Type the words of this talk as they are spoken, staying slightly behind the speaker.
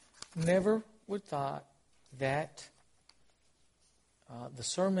never would thought that the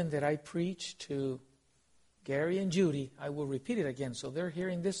sermon that I preached to Gary and Judy, I will repeat it again. So they're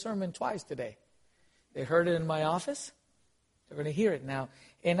hearing this sermon twice today. They heard it in my office. They're going to hear it now.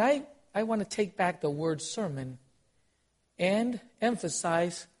 And I want to take back the word sermon and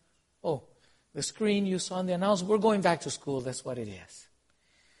emphasize, the screen you saw in the announcement, we're going back to school. That's what it is.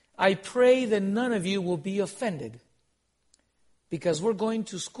 I pray that none of you will be offended because we're going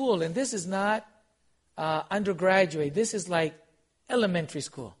to school. And this is not undergraduate. This is like elementary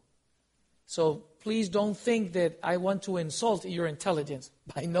school. So please don't think that I want to insult your intelligence.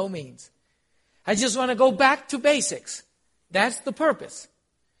 By no means. I just want to go back to basics. That's the purpose.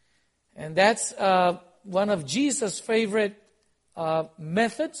 And that's one of Jesus' favorite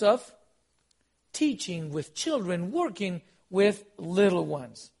methods of teaching with children, working with little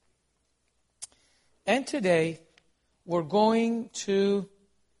ones. And today, we're going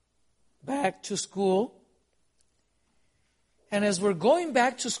back to school. And as we're going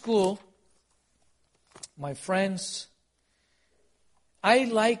back to school, my friends, I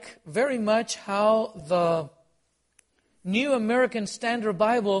like very much how the New American Standard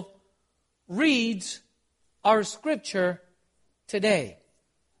Bible reads our scripture today.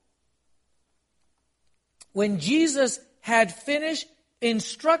 When Jesus had finished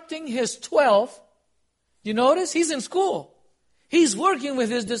instructing his 12, you notice he's in school. He's working with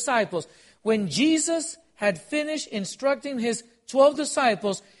his disciples. When Jesus had finished instructing his 12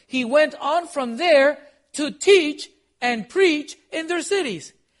 disciples, he went on from there to teach and preach in their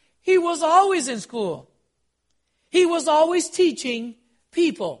cities. He was always in school. He was always teaching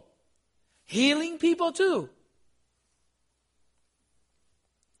people, healing people too.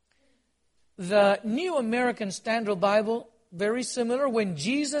 The New American Standard Bible, very similar. When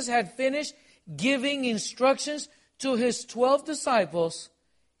Jesus had finished giving instructions to his 12 disciples,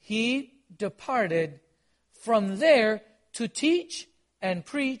 he departed from there to teach and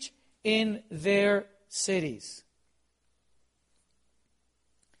preach in their cities.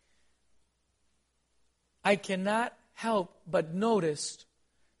 I cannot help but notice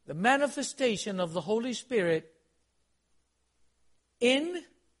the manifestation of the Holy Spirit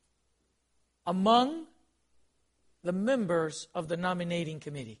among the members of the nominating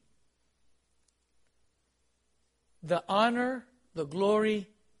committee. The honor, the glory,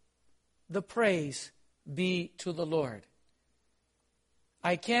 the praise be to the Lord.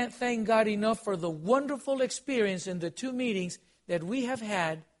 I can't thank God enough for the wonderful experience in the 2 meetings that we have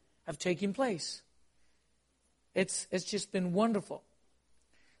taken place. It's just been wonderful.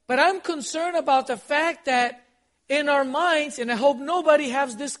 But I'm concerned about the fact that in our minds, and I hope nobody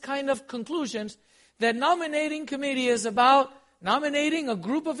has this kind of conclusions, that nominating committee is about nominating a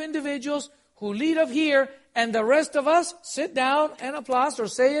group of individuals who lead up here, and the rest of us sit down and applaud or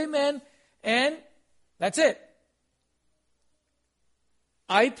say amen, and that's it.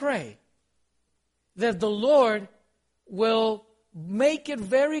 I pray that the Lord will make it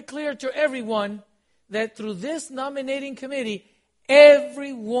very clear to everyone that through this nominating committee,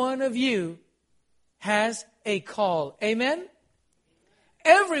 every one of you has a call. Amen?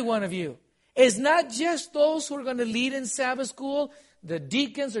 Every one of you. It's not just those who are going to lead in Sabbath school, the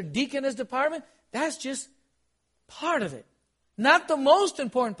deacons or deaconess department. That's just part of it. Not the most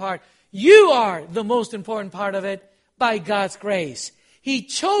important part. You are the most important part of it by God's grace. He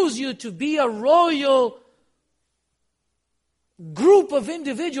chose you to be a royal group of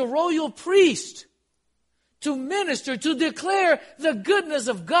individual, royal priests, to minister, to declare the goodness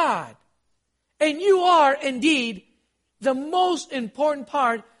of God. And you are indeed the most important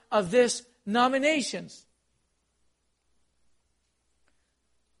part of this nominations.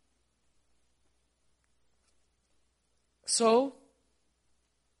 So,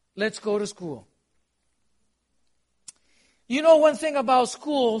 let's go to school. You know, one thing about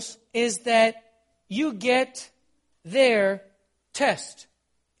schools is that you get their test,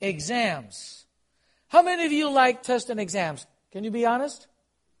 exams. How many of you like tests and exams? Can you be honest?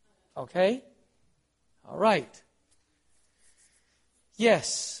 Okay. All right.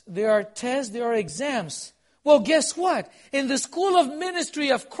 Yes, there are tests, there are exams. Well, guess what? In the School of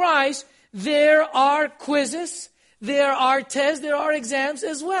Ministry of Christ, there are quizzes, there are tests, there are exams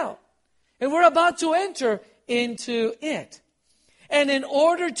as well. And we're about to enter into it. And in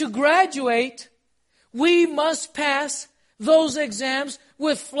order to graduate, we must pass those exams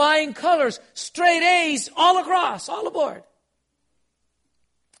with flying colors, straight A's all across, all aboard.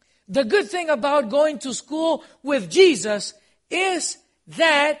 The good thing about going to school with Jesus is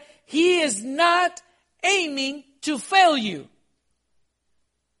that He is not aiming to fail you.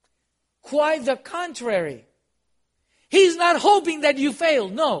 Quite the contrary. He's not hoping that you fail.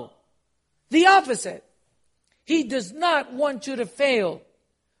 No. The opposite. He does not want you to fail.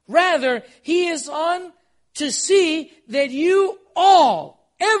 Rather, He is on to see that you all,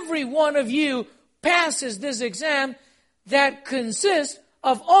 every one of you, passes this exam that consists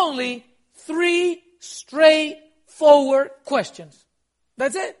of only 3 straightforward questions.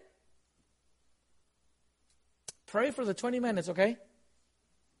 That's it. Pray for the 20 minutes, okay?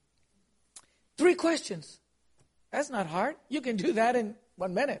 3 questions. That's not hard. You can do that in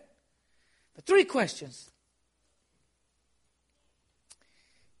 1 minute. But 3 questions.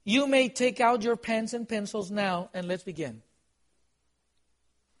 You may take out your pens and pencils now, and let's begin.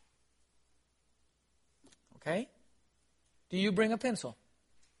 Okay? Do you bring a pencil?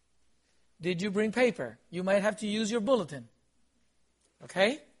 Did you bring paper? You might have to use your bulletin.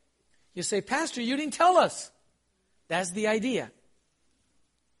 Okay? You say, Pastor, you didn't tell us. That's the idea.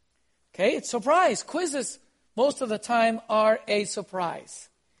 Okay? It's a surprise. Quizzes, most of the time, are a surprise.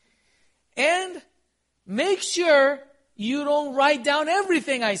 And make sure you don't write down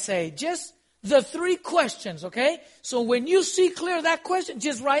everything I say. Just the 3 questions, okay? So when you see clear that question,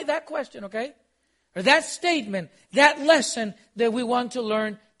 just write that question, okay? Or that statement, that lesson that we want to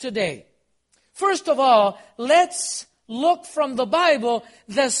learn today. First of all, let's look from the Bible,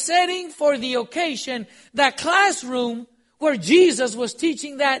 the setting for the occasion, the classroom where Jesus was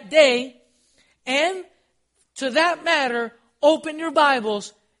teaching that day. And to that matter, open your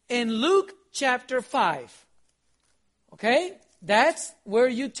Bibles in Luke chapter 5. Okay? That's where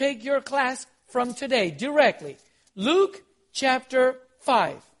you take your class from today, directly. Luke chapter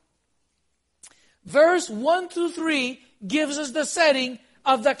 5. Verse 1 through 3 gives us the setting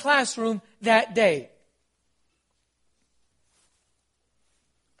of the classroom that day.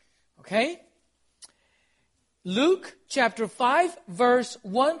 Okay? Luke chapter 5, verse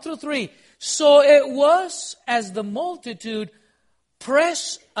 1 through 3. So it was as the multitude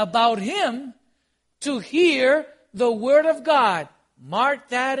pressed about Him to hear the word of God. Mark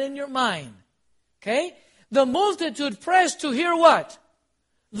that in your mind. Okay? The multitude pressed to hear what?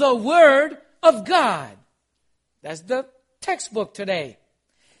 The word of God. That's the textbook today.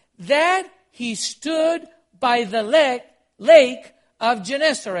 That He stood by the lake of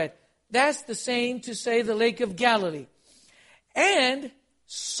Gennesaret. That's the same to say the lake of Galilee. And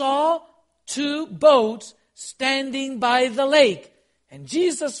saw 2 boats standing by the lake. And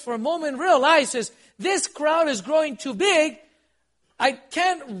Jesus for a moment realizes this crowd is growing too big. I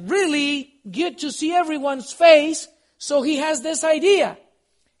can't really get to see everyone's face. So He has this idea.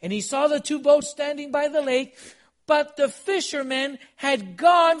 And He saw the 2 boats standing by the lake. But the fishermen had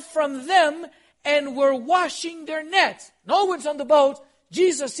gone from them and were washing their nets. No one's on the boat.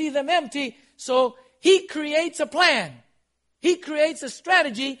 Jesus sees them empty. So He creates a plan. He creates a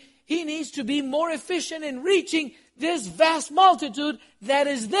strategy. He needs to be more efficient in reaching this vast multitude that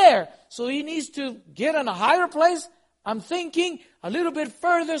is there. So He needs to get on a higher place. I'm thinking a little bit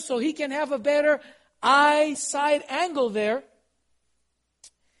further so He can have a better eyesight angle there.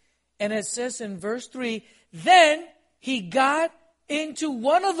 And it says in verse 3, then He got into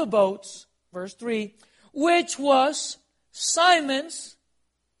one of the boats, verse 3, which was Simon's.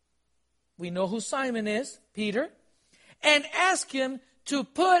 We know who Simon is, Peter. And asked him to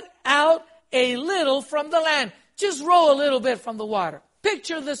put out a little from the land. Just row a little bit from the water.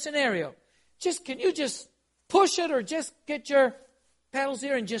 Picture the scenario. Can you just push it, or just get your paddles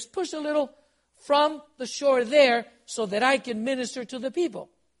here and just push a little from the shore there so that I can minister to the people?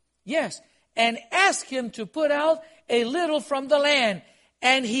 Yes. And ask Him to put out a little from the land.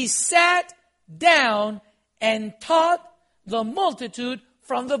 And He sat down and taught the multitude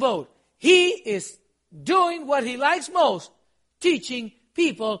from the boat. He is doing what He likes most, teaching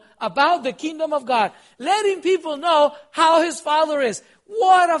people about the kingdom of God, letting people know how His Father is.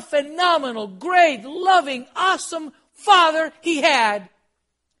 What a phenomenal, great, loving, awesome Father He had.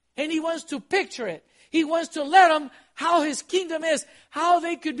 And He wants to picture it. He wants to let them how His kingdom is, how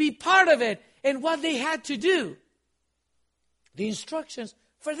they could be part of it, and what they had to do. The instructions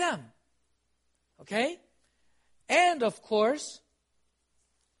for them. Okay? And of course,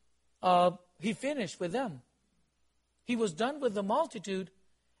 He finished with them. He was done with the multitude,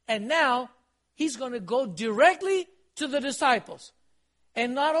 and now He's going to go directly to the disciples.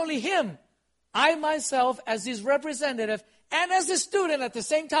 And not only Him, I myself as His representative and as a student at the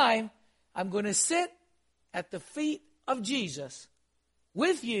same time, I'm going to sit at the feet of Jesus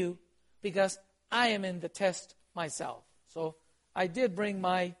with you because I am in the test myself. So I did bring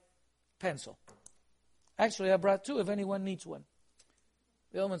my pencil. Actually, I brought 2 if anyone needs one.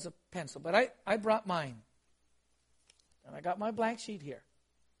 The other one's a pencil, but I brought mine. And I got my blank sheet here.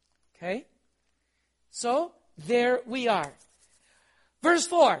 Okay? So there we are. Verse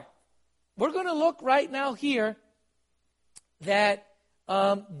 4. we're going to look right now here that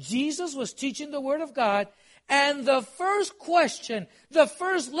Jesus was teaching the Word of God, and the first question, the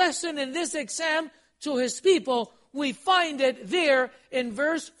first lesson in this exam to his people, we find it there in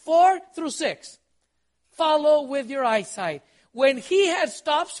verse 4 through 6. Follow with your eyesight. When he had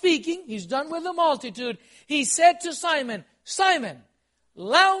stopped speaking, he's done with the multitude, he said to Simon, Simon,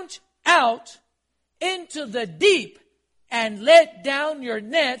 launch out into the deep and let down your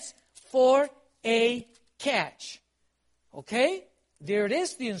nets for a catch. Okay? There it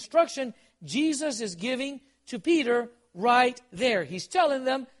is, the instruction Jesus is giving to Peter right there. He's telling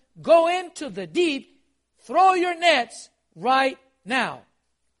them, go into the deep, throw your nets right now.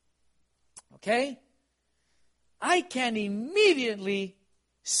 Okay? I can immediately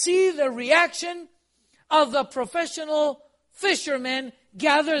see the reaction of the professional fishermen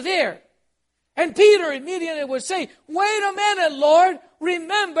gather there. And Peter immediately would say, wait a minute, Lord,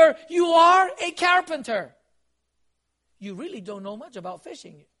 remember you are a carpenter. You really don't know much about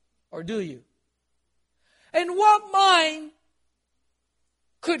fishing, or do you? And what mind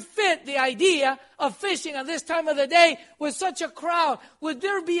could fit the idea of fishing at this time of the day with such a crowd? Would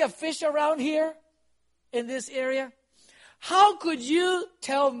there be a fish around here in this area? How could you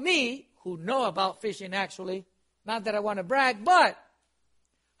tell me, who know about fishing actually, not that I want to brag, but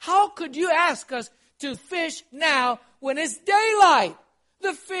how could you ask us to fish now when it's daylight?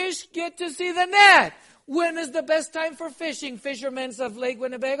 The fish get to see the net. When is the best time for fishing, fishermen of Lake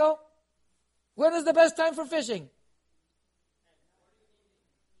Winnebago? When is the best time for fishing?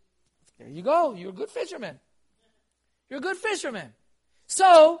 There you go. You're a good fisherman. You're a good fisherman.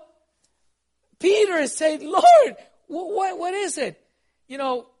 So, Peter is saying, Lord, what is it? You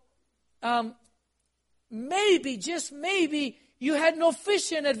know, maybe, just maybe, you had no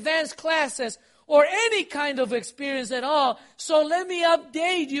fishing advanced classes or any kind of experience at all. So let me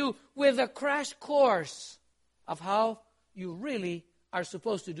update you with a crash course of how you really are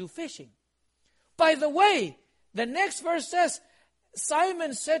supposed to do fishing. By the way, the next verse says,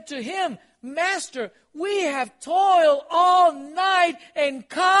 Simon said to him, Master, we have toiled all night and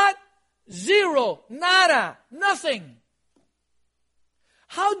caught zero, nada, nothing.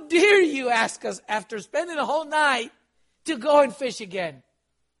 How dare you ask us after spending a whole night to go and fish again?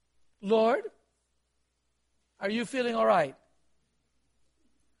 Lord, are you feeling all right?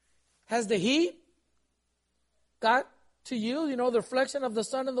 Has the heat got to you? You know, the reflection of the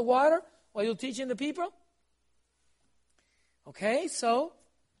sun in the water while you're teaching the people? Okay, so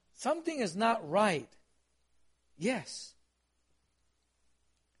something is not right. Yes.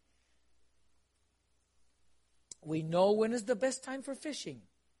 We know when is the best time for fishing.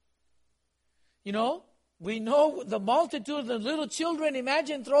 You know, we know the multitude, the little children,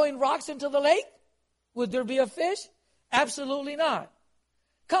 imagine throwing rocks into the lake. Would there be a fish? Absolutely not.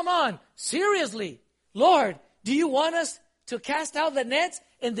 Come on, seriously. Lord, do you want us to cast out the nets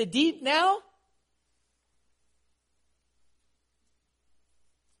in the deep now?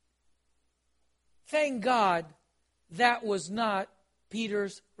 Thank God that was not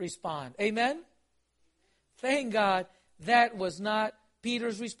Peter's response. Amen? Thank God that was not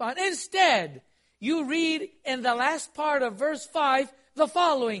Peter's response. Instead, you read in the last part of verse 5 the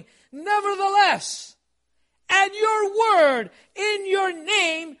following. Nevertheless, at your word, in your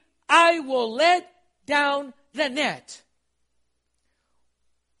name, I will let down the net.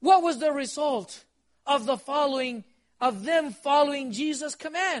 What was the result of them following Jesus'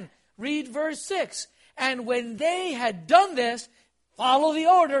 command? Read verse 6. And when they had done this, follow the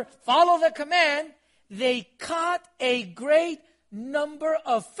order, follow the command, they caught a great number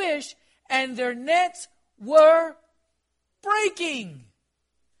of fish, and their nets were breaking.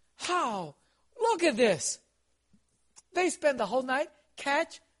 How? Look at this. They spend the whole night,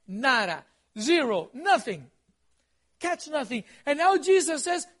 catch nada, zero, nothing. Catch nothing. And now Jesus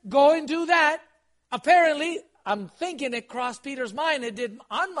says, go and do that. Apparently, I'm thinking it crossed Peter's mind. It did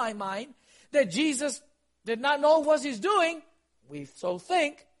on my mind that Jesus did not know what he's doing. We so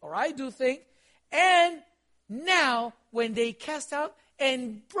think, or I do think. And now, when they cast out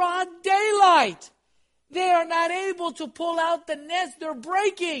in broad daylight, they are not able to pull out the nets. They're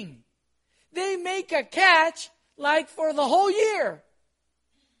breaking. They make a catch like for the whole year.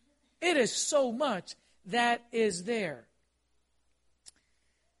 It is so much that is there.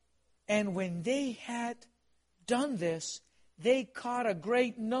 And when they had done this, they caught a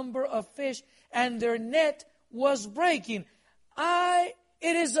great number of fish, and their net was breaking.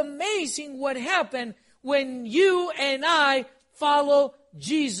 It is amazing what happened when you and I follow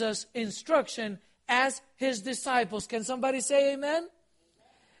Jesus' instruction as his disciples. Can somebody say amen?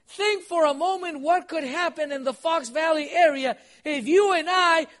 Think for a moment what could happen in the Fox Valley area if you and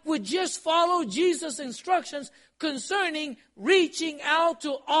I would just follow Jesus' instructions concerning reaching out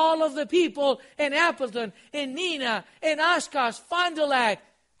to all of the people in Appleton, in Neenah, in Oshkosh, Fond du Lac,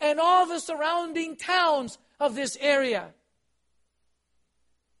 and all the surrounding towns of this area.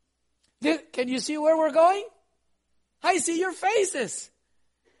 Can you see where we're going? I see your faces.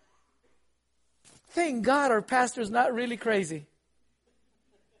 Thank God our pastor's not really crazy.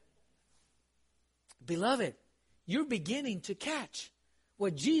 Beloved, you're beginning to catch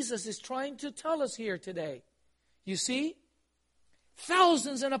what Jesus is trying to tell us here today. You see?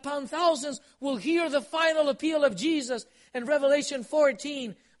 Thousands and upon thousands will hear the final appeal of Jesus in Revelation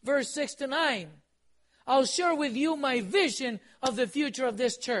 14, verse 6 to 9. I'll share with you my vision of the future of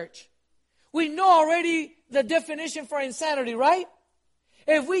this church. We know already the definition for insanity, right?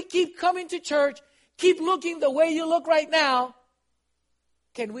 If we keep coming to church, keep looking the way you look right now,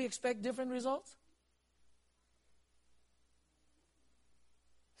 can we expect different results?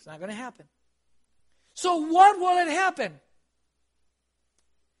 It's not going to happen. So what will it happen?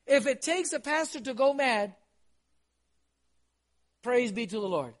 If it takes a pastor to go mad, praise be to the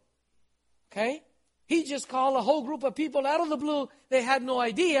Lord. Okay? He just called a whole group of people out of the blue. They had no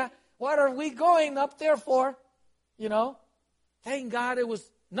idea. What are we going up there for? You know? Thank God it was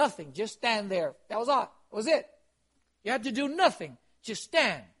nothing. Just stand there. That was all. That was it. You had to do nothing. Just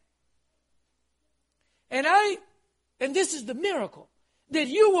stand. And this is the miracle. That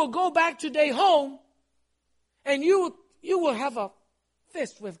you will go back today home and you will have a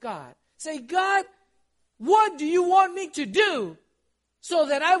fist with God. Say, God, what do you want me to do so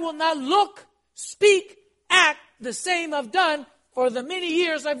that I will not look, speak, act the same I've done for the many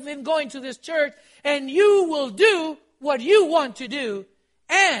years I've been going to this church, and you will do what you want to do,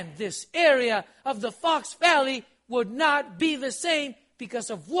 and this area of the Fox Valley would not be the same because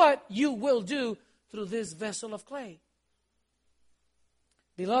of what you will do through this vessel of clay.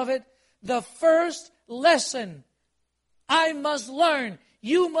 Beloved, the first lesson I must learn,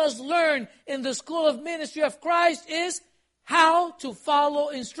 you must learn in the school of ministry of Christ is how to follow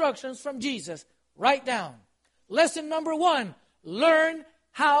instructions from Jesus. Write down. Lesson number 1, learn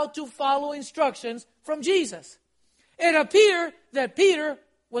how to follow instructions from Jesus. It appeared that Peter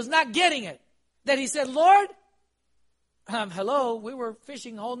was not getting it. That he said, Lord, hello, we were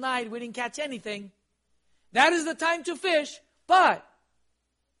fishing all night. We didn't catch anything. That is the time to fish, but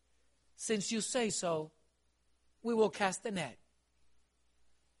since you say so, we will cast the net.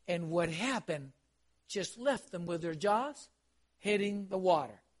 And what happened just left them with their jaws hitting the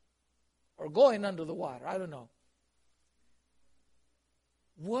water or going under the water. I don't know.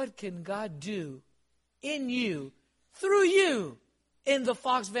 What can God do in you, through you, in the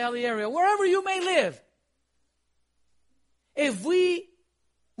Fox Valley area, wherever you may live? If we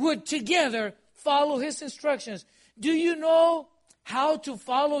would together follow His instructions. Do you know how to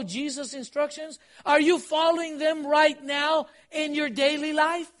follow Jesus' instructions? Are you following them right now in your daily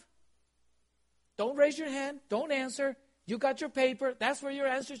life? Don't raise your hand. Don't answer. You got your paper. That's where your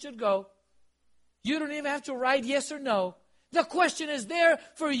answer should go. You don't even have to write yes or no. The question is there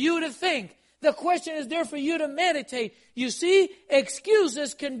for you to think. The question is there for you to meditate. You see,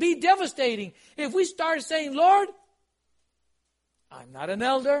 excuses can be devastating. If we start saying, Lord, I'm not an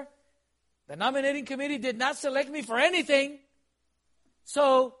elder. The nominating committee did not select me for anything.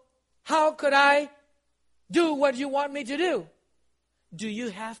 So how could I do what you want me to do? Do you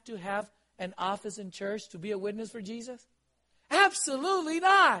have to have an office in church to be a witness for Jesus? Absolutely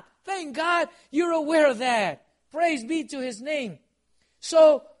not. Thank God you're aware of that. Praise be to His name.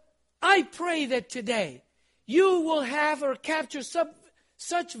 So I pray that today you will have or capture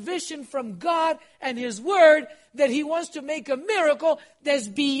such vision from God and His Word that He wants to make a miracle that's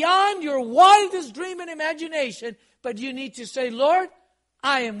beyond your wildest dream and imagination. But you need to say, Lord,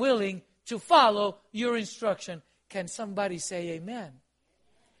 I am willing to follow your instruction. Can somebody say amen?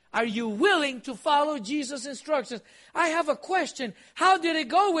 Are you willing to follow Jesus' instructions? I have a question. How did it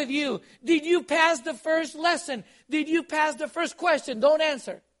go with you? Did you pass the first lesson? Did you pass the first question? Don't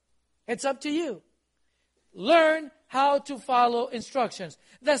answer. It's up to you. Learn how to follow instructions.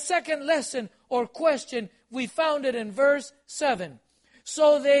 The second lesson or question, we found it in verse 7.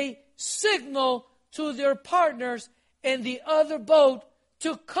 So they signal to their partners in the other boat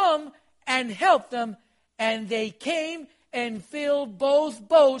to come and help them, and they came and filled both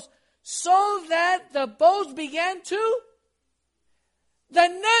boats so that the boats began to. The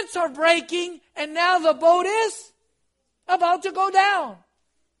nets are breaking, and now the boat is about to go down.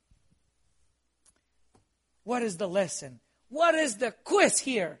 What is the lesson? What is the quiz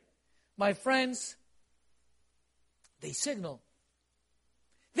here? My friends, they signal.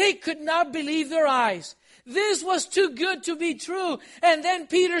 They could not believe their eyes. This was too good to be true. And then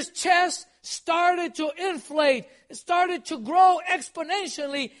Peter's chest started to inflate, started to grow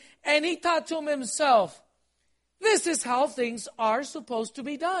exponentially, and he thought to himself, this is how things are supposed to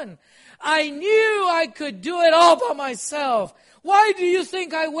be done. I knew I could do it all by myself. Why do you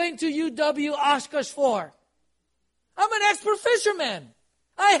think I went to UW Oshkosh for? I'm an expert fisherman.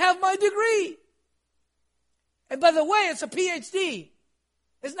 I have my degree. And by the way, it's a PhD.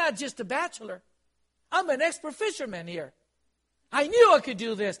 It's not just a bachelor. I'm an expert fisherman here. I knew I could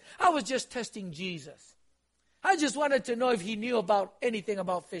do this. I was just testing Jesus. I just wanted to know if he knew about anything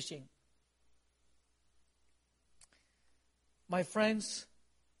about fishing. My friends,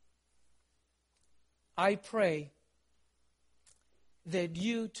 I pray that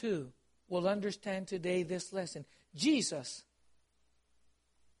you too will understand today this lesson. Jesus,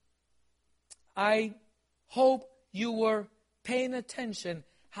 I hope you were paying attention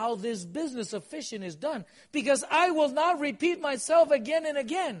how this business of fishing is done, because I will not repeat myself again and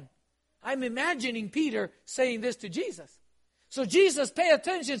again. I'm imagining Peter saying this to Jesus. So Jesus, pay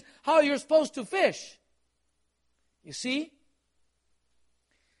attention how you're supposed to fish. You see?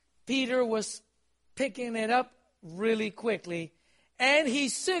 Peter was picking it up really quickly, and he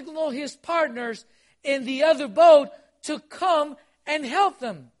signaled his partners in the other boat to come and help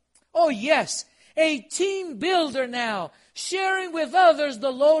them. Oh yes, a team builder now, sharing with others the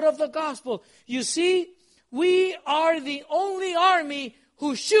load of the gospel. You see, we are the only army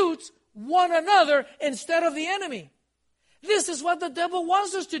who shoots one another instead of the enemy. This is what the devil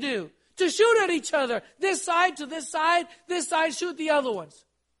wants us to do, to shoot at each other. This side to this side shoot the other ones.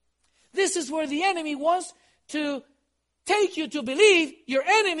 This is where the enemy wants to take you to believe your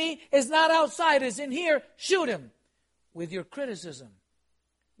enemy is not outside, is in here. Shoot him with your criticism,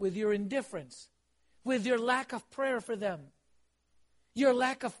 with your indifference, with your lack of prayer for them, your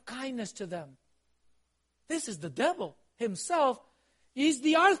lack of kindness to them. This is the devil himself. He's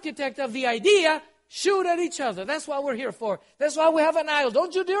the architect of the idea, shoot at each other. That's what we're here for. That's why we have an aisle.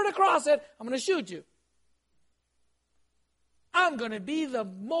 Don't you dare to cross it. I'm going to shoot you. I'm going to be the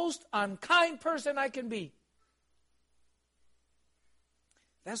most unkind person I can be.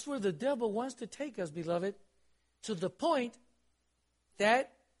 That's where the devil wants to take us, beloved, to the point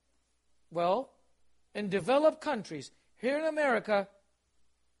that, well, in developed countries, here in America,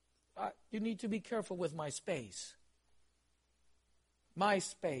 you need to be careful with my space. My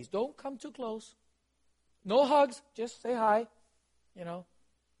space. Don't come too close. No hugs. Just say hi.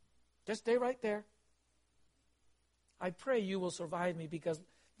 Just stay right there. I pray you will survive me, because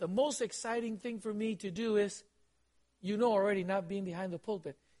the most exciting thing for me to do is, already not being behind the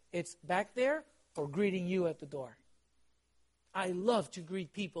pulpit. It's back there or greeting you at the door. I love to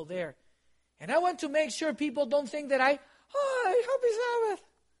greet people there. And I want to make sure people don't think that hi, happy Sabbath.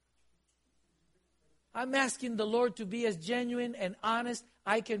 I'm asking the Lord to be as genuine and honest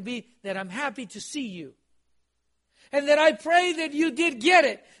I can be, that I'm happy to see you. And that I pray that you did get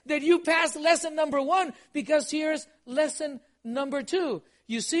it, that you passed lesson number 1, because here's lesson number 2.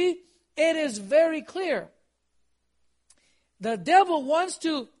 You see, it is very clear. The devil wants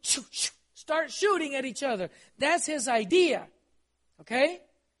to start shooting at each other. That's his idea. Okay?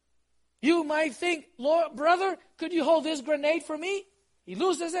 You might think, Lord, brother, could you hold this grenade for me? He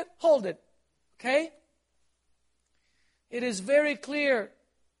loses it, hold it. Okay? It is very clear.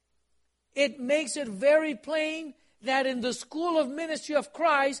 It makes it very plain that in the school of ministry of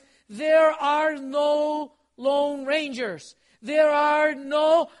Christ, there are no lone rangers. There are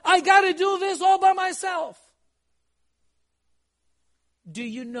no, I got to do this all by myself. Do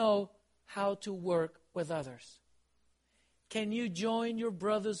you know how to work with others? Can you join your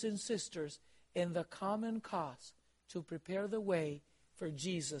brothers and sisters in the common cause to prepare the way for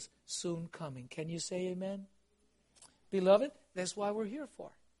Jesus soon coming? Can you say amen? Beloved, that's why we're here for.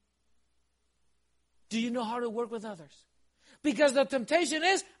 Do you know how to work with others? Because the temptation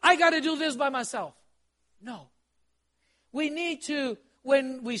is, I got to do this by myself. No. We need to,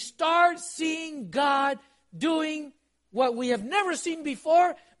 when we start seeing God doing what we have never seen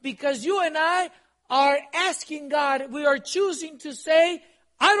before, because you and I are asking God, we are choosing to say,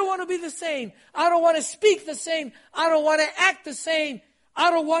 I don't want to be the same. I don't want to speak the same. I don't want to act the same.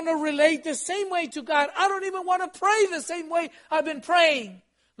 I don't want to relate the same way to God. I don't even want to pray the same way I've been praying.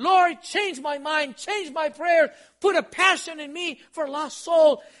 Lord, change my mind, change my prayer, put a passion in me for lost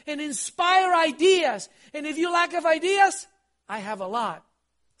soul, and inspire ideas. And if you lack of ideas, I have a lot.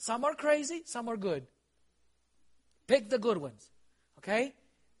 Some are crazy, some are good. Pick the good ones. Okay?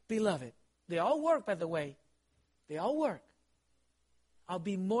 Beloved, they all work, by the way. They all work. I'll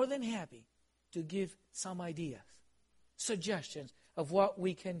be more than happy to give some ideas, suggestions. of what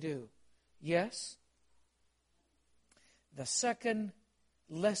we can do. Yes, the second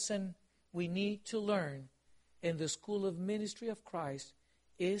lesson we need to learn in the school of ministry of Christ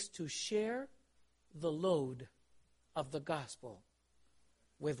is to share the load of the gospel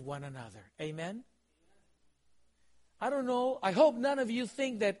with one another. Amen? I don't know. I hope none of you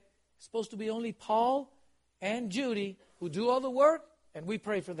think that it's supposed to be only Paul and Judy who do all the work and we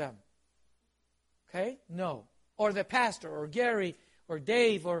pray for them. Okay? No. Or the pastor, or Gary, or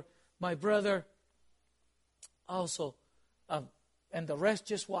Dave, or my brother also, and the rest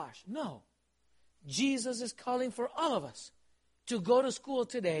just wash. No. Jesus is calling for all of us to go to school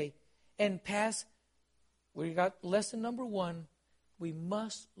today and pass. We got lesson number 1. We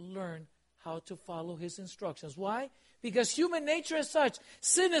must learn how to follow His instructions. Why? Because human nature is such.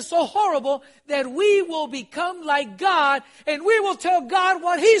 Sin is so horrible that we will become like God and we will tell God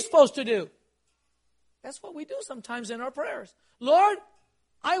what He's supposed to do. That's what we do sometimes in our prayers. Lord,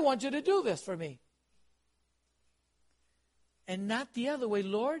 I want you to do this for me. And not the other way.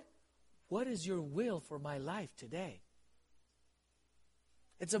 Lord, what is your will for my life today?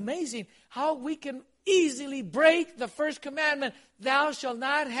 It's amazing how we can easily break the first commandment. Thou shalt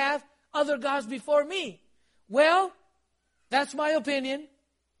not have other gods before me. Well, that's my opinion.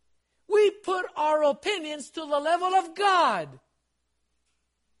 We put our opinions to the level of God.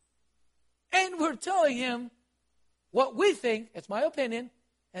 And we're telling Him what we think, it's my opinion,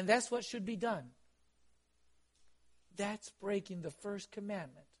 and that's what should be done. That's breaking the first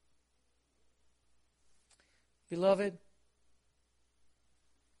commandment. Beloved,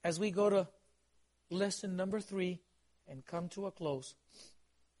 as we go to lesson number 3 and come to a close,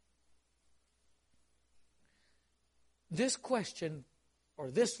 this question,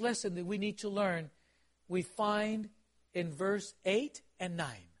 or this lesson that we need to learn, we find in verse 8 and 9.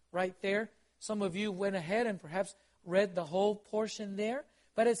 Right there. Some of you went ahead and perhaps read the whole portion there.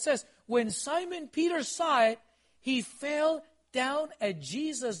 But it says, when Simon Peter saw it, he fell down at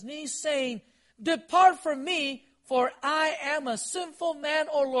Jesus' knees, saying, Depart from me, for I am a sinful man,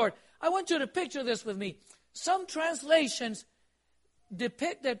 O Lord. I want you to picture this with me. Some translations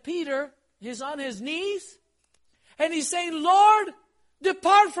depict that Peter is on his knees, and he's saying, Lord,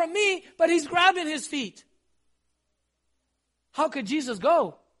 depart from me, but he's grabbing his feet. How could Jesus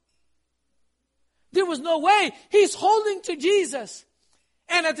go? There was no way. He's holding to Jesus.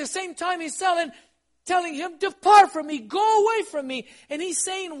 And at the same time, he's telling him, depart from me, go away from me. And he's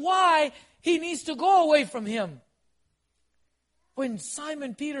saying why he needs to go away from him. When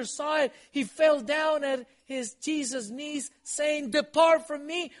Simon Peter saw it, he fell down at Jesus' knees, saying, Depart from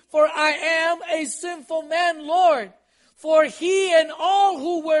me, for I am a sinful man, Lord. For he and all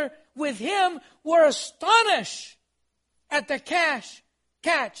who were with him were astonished at the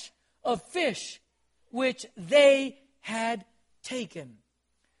catch of fish which they had taken.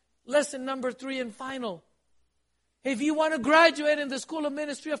 Lesson number 3 and final. If you want to graduate in the School of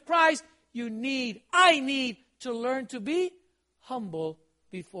Ministry of Christ, I need to learn to be humble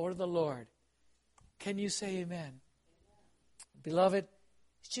before the Lord. Can you say amen? Beloved,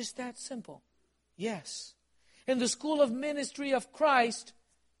 it's just that simple. Yes. In the School of Ministry of Christ,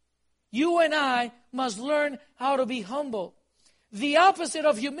 you and I must learn how to be humble. The opposite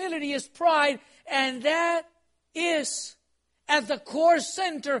of humility is pride, and that is at the core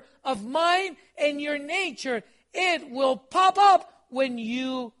center of mine and your nature. It will pop up when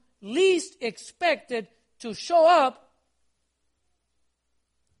you least expect it to show up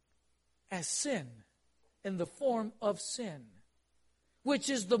as sin, in the form of sin, which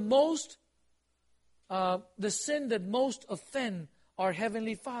is the sin that most offend our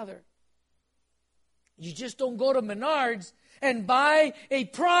Heavenly Father. You just don't go to Menards and buy a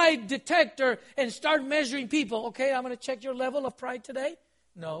pride detector and start measuring people. Okay, I'm going to check your level of pride today.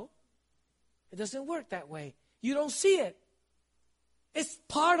 No, it doesn't work that way. You don't see it. It's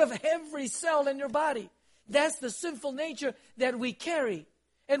part of every cell in your body. That's the sinful nature that we carry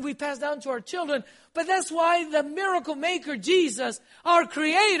and we pass down to our children. But that's why the miracle maker, Jesus, our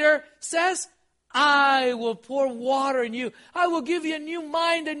Creator, says, I will pour water in you. I will give you a new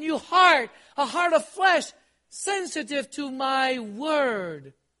mind, a new heart, a heart of flesh, sensitive to my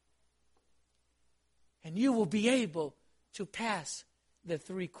word. And you will be able to pass the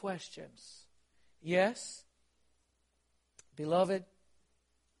 3 questions. Yes? Beloved,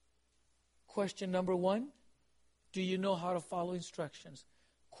 question number 1, do you know how to follow instructions?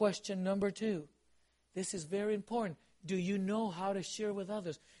 Question number 2, this is very important. Do you know how to share with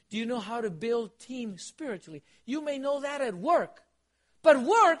others? Do you know how to build teams spiritually? You may know that at work. But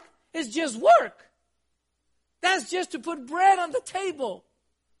work is just work. That's just to put bread on the table.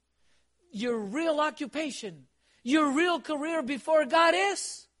 Your real occupation, Your real career before God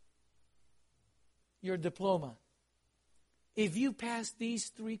is your diploma. If you pass these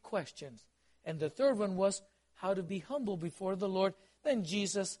 3 questions, and the third one was how to be humble before the Lord, then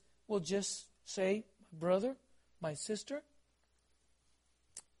Jesus will just say, brother, my sister,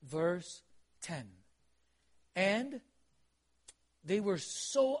 verse 10. And they were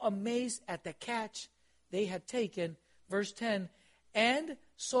so amazed at the catch they had taken, verse 10, and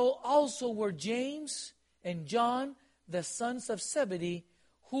so also were James and John, the sons of Zebedee,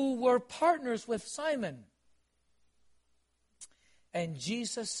 who were partners with Simon. And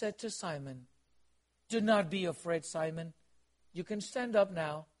Jesus said to Simon, do not be afraid, Simon. You can stand up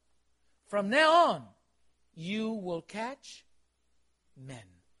now. From now on, you will catch men.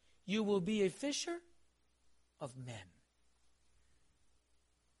 You will be a fisher of men.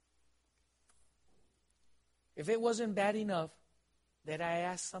 If it wasn't bad enough that I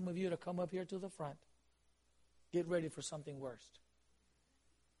asked some of you to come up here to the front, get ready for something worse.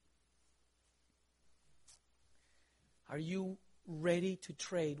 Are you ready to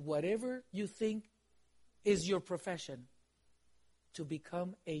trade whatever you think is your profession to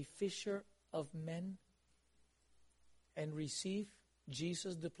become a fisher of men and receive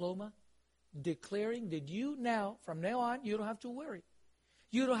Jesus' diploma, declaring that you now, from now on, you don't have to worry.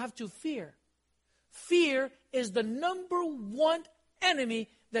 You don't have to fear. Fear is the number one enemy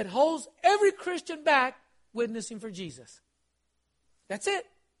that holds every Christian back witnessing for Jesus. That's it.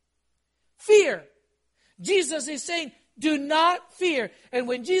 Fear. Jesus is saying, do not fear. And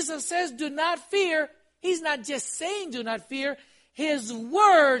when Jesus says do not fear, He's not just saying do not fear. His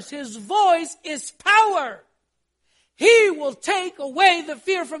words, His voice is power. He will take away the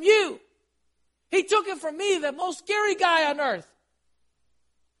fear from you. He took it from me, the most scary guy on earth.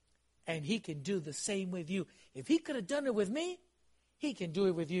 And He can do the same with you. If He could have done it with me, He can do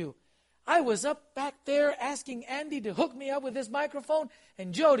it with you. I was up back there asking Andy to hook me up with this microphone.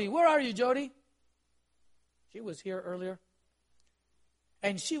 And Jody, where are you, Jody? She was here earlier.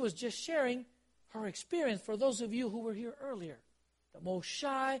 And she was just sharing her experience for those of you who were here earlier. The most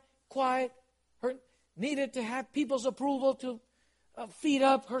shy, quiet, her needed to have people's approval to feed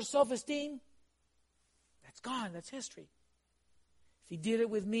up her self-esteem. That's gone. That's history. If He did it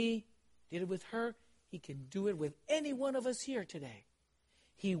with me, did it with her, He can do it with any one of us here today.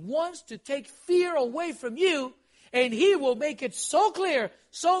 He wants to take fear away from you, and He will make it so clear,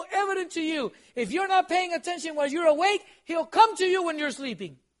 so evident to you. If you're not paying attention while you're awake, He'll come to you when you're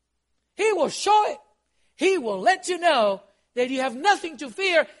sleeping. He will show it. He will let you know that you have nothing to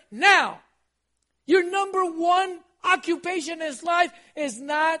fear now. Your number one occupation in life is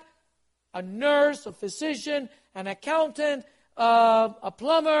not a nurse, a physician, an accountant, a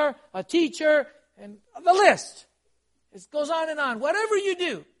plumber, a teacher, and the list. It goes on and on. Whatever you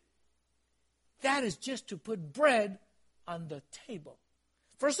do, that is just to put bread on the table.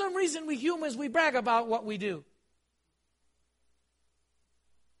 For some reason, we humans, we brag about what we do.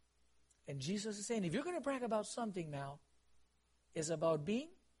 And Jesus is saying, if you're going to brag about something now, it's about being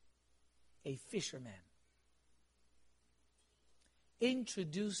a fisherman.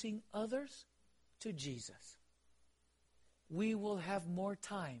 Introducing others to Jesus. We will have more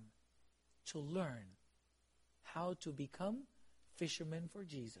time to learn how to become fishermen for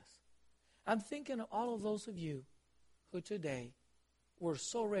Jesus. I'm thinking of all of those of you who today were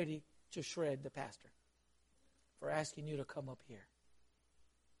so ready to shred the pastor for asking you to come up here.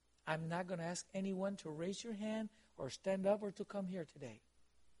 I'm not going to ask anyone to raise your hand or stand up or to come here today.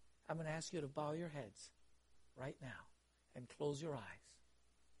 I'm going to ask you to bow your heads right now and close your eyes.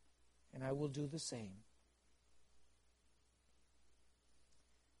 And I will do the same.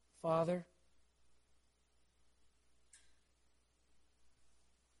 Father,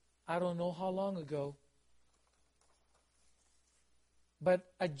 I don't know how long ago, but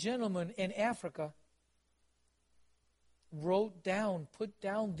a gentleman in Africa put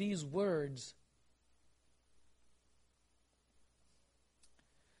down these words.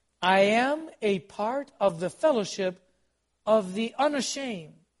 I am a part of the fellowship of the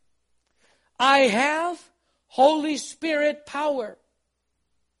unashamed. I have Holy Spirit power.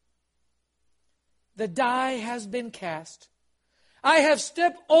 The die has been cast. I have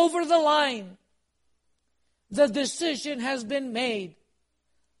stepped over the line. The decision has been made.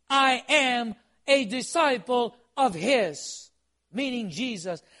 I am a disciple of His, meaning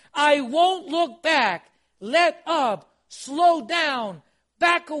Jesus. I won't look back, let up, slow down,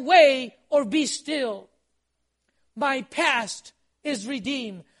 back away, or be still. My past is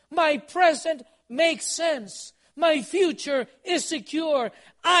redeemed. My present makes sense. My future is secure.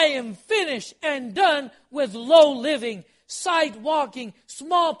 I am finished and done with low living, sight walking,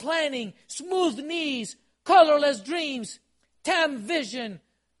 small planning, smooth knees, colorless dreams, tam vision,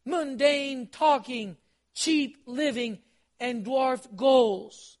 mundane talking, cheap living, and dwarfed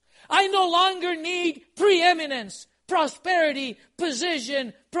goals. I no longer need preeminence, prosperity,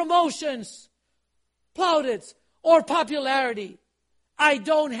 position, promotions, plaudits, or popularity. I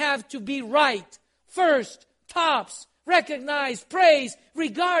don't have to be right, first, tops, recognized, praised,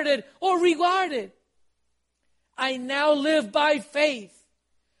 regarded, or rewarded. I now live by faith,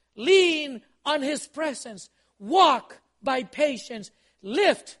 lean on His presence, walk by patience,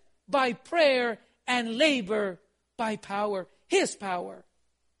 lift by prayer, and labor by power, His power.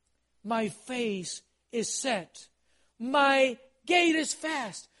 My face is set. My gate is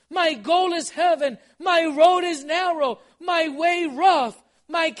fast. My goal is heaven. My road is narrow. My way rough.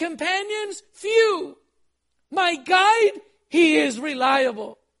 My companions few. My guide, He is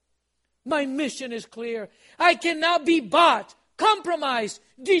reliable. My mission is clear. I cannot be bought, compromised,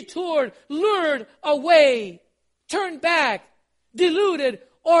 detoured, lured away, turned back, deluded,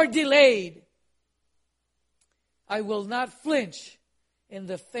 or delayed. I will not flinch in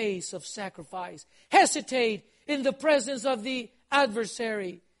the face of sacrifice, hesitate in the presence of the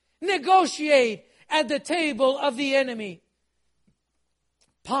adversary, negotiate at the table of the enemy,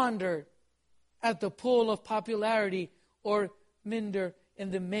 ponder at the pool of popularity, or minder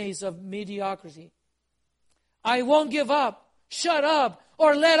in the maze of mediocrity. I won't give up, shut up,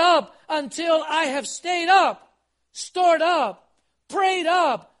 or let up until I have stayed up, stored up, prayed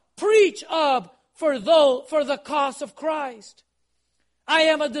up, preached up for the cause of Christ. I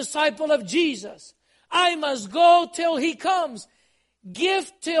am a disciple of Jesus. I must go till He comes,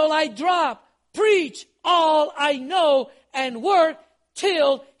 give till I drop, preach all I know, and work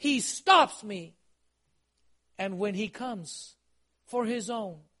till He stops me. And when He comes for His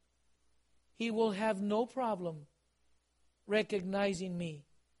own, He will have no problem recognizing me.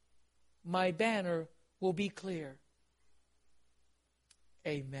 My banner will be clear.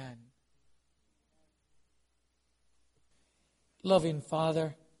 Amen. Loving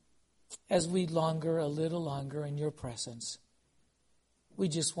Father, as we linger a little longer in Your presence, we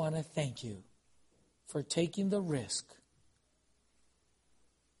just want to thank You for taking the risk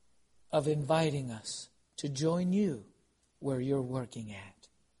of inviting us to join You where You're working at.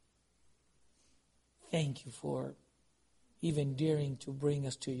 Thank You for even daring to bring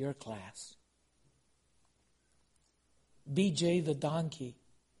us to Your class. BJ the donkey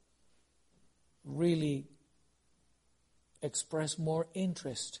really expressed more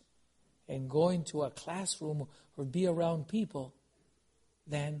interest in going to a classroom or be around people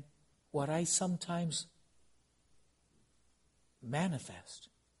than what I sometimes manifest.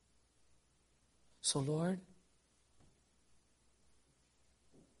 So, Lord,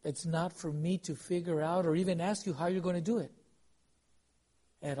 it's not for me to figure out or even ask You how you're going to do it.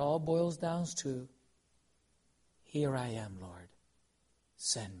 It all boils down to, here I am, Lord.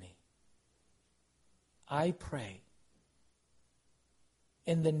 Send me. I pray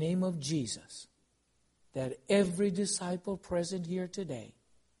in the name of Jesus that every disciple present here today,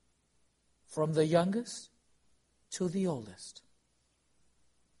 from the youngest to the oldest,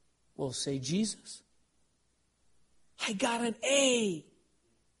 will say, Jesus, I got an A.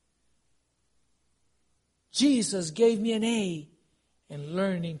 Jesus gave me an A in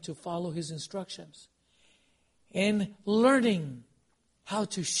learning to follow His instructions, in learning how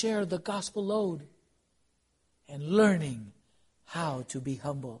to share the gospel load, and learning how to be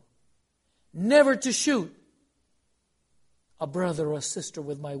humble. Never to shoot a brother or a sister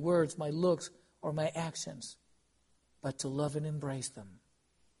with my words, my looks, or my actions, but to love and embrace them.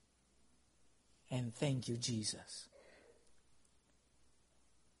 And thank You, Jesus,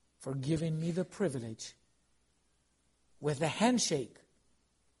 for giving me the privilege. With a handshake,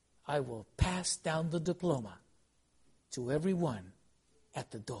 I will pass down the diploma to everyone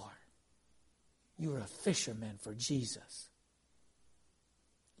at the door. You're a fisherman for Jesus.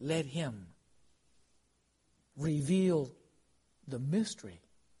 Let Him reveal the mystery.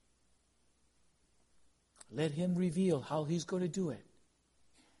 Let Him reveal how He's going to do it.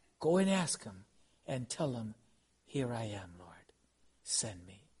 Go and ask Him and tell Him, here I am, Lord. Send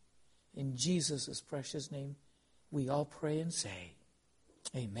me. In Jesus' precious name, we all pray and say,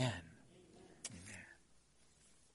 Amen.